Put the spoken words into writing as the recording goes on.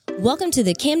Welcome to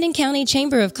the Camden County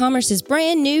Chamber of Commerce's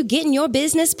brand new Get in Your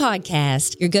Business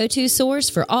podcast, your go-to source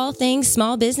for all things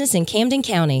small business in Camden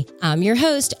County. I'm your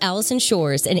host, Alison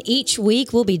Shores, and each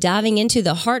week we'll be diving into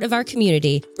the heart of our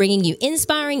community, bringing you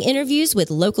inspiring interviews with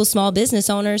local small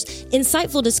business owners,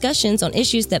 insightful discussions on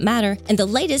issues that matter, and the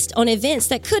latest on events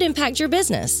that could impact your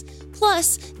business.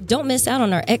 Plus, don't miss out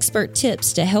on our expert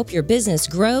tips to help your business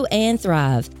grow and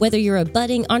thrive. Whether you're a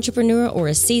budding entrepreneur or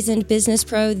a seasoned business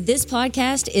pro, this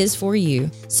podcast is for you.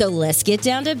 So let's get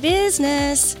down to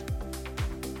business.